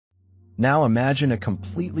Now imagine a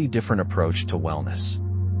completely different approach to wellness.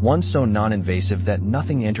 One so non-invasive that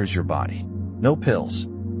nothing enters your body. No pills,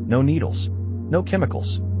 no needles, no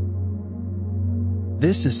chemicals.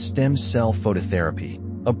 This is stem cell phototherapy,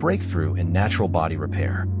 a breakthrough in natural body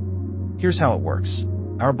repair. Here's how it works.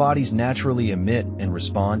 Our bodies naturally emit and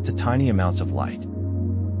respond to tiny amounts of light.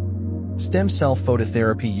 Stem cell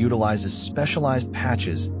phototherapy utilizes specialized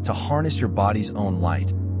patches to harness your body's own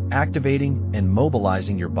light, activating and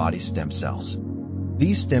mobilizing your body's stem cells.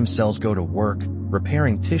 These stem cells go to work,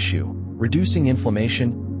 repairing tissue, reducing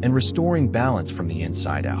inflammation, and restoring balance from the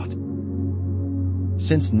inside out.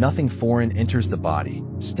 Since nothing foreign enters the body,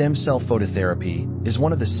 stem cell phototherapy is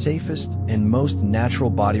one of the safest and most natural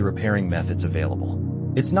body repairing methods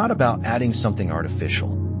available. It's not about adding something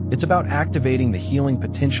artificial. It's about activating the healing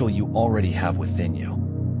potential you already have within you.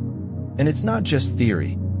 And it's not just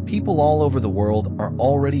theory. People all over the world are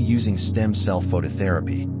already using stem cell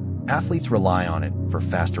phototherapy. Athletes rely on it for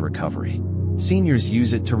faster recovery. Seniors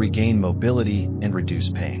use it to regain mobility and reduce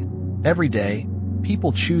pain. Every day,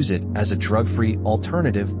 people choose it as a drug-free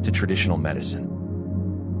alternative to traditional medicine.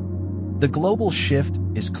 The global shift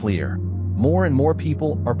is clear. More and more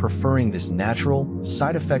people are preferring this natural,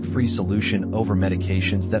 side-effect-free solution over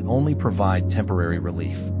medications that only provide temporary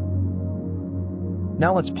relief.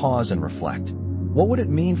 Now let's pause and reflect. What would it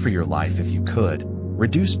mean for your life if you could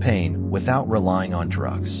reduce pain without relying on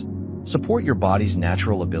drugs? Support your body's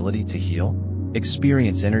natural ability to heal?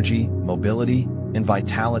 Experience energy, mobility, and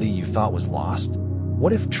vitality you thought was lost?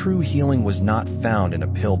 What if true healing was not found in a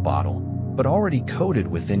pill bottle, but already coded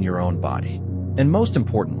within your own body? And most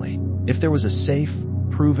importantly, if there was a safe,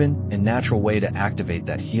 proven, and natural way to activate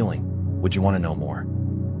that healing, would you want to know more?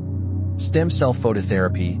 Stem cell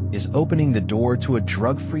phototherapy is opening the door to a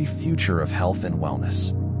drug-free future of health and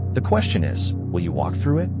wellness. The question is, will you walk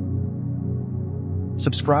through it?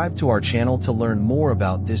 Subscribe to our channel to learn more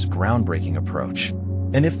about this groundbreaking approach.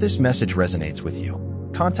 And if this message resonates with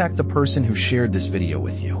you, contact the person who shared this video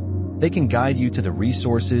with you. They can guide you to the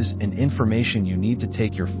resources and information you need to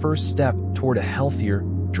take your first step toward a healthier,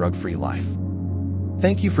 drug-free life.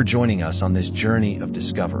 Thank you for joining us on this journey of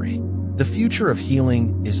discovery. The future of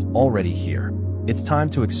healing is already here. It's time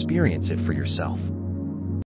to experience it for yourself.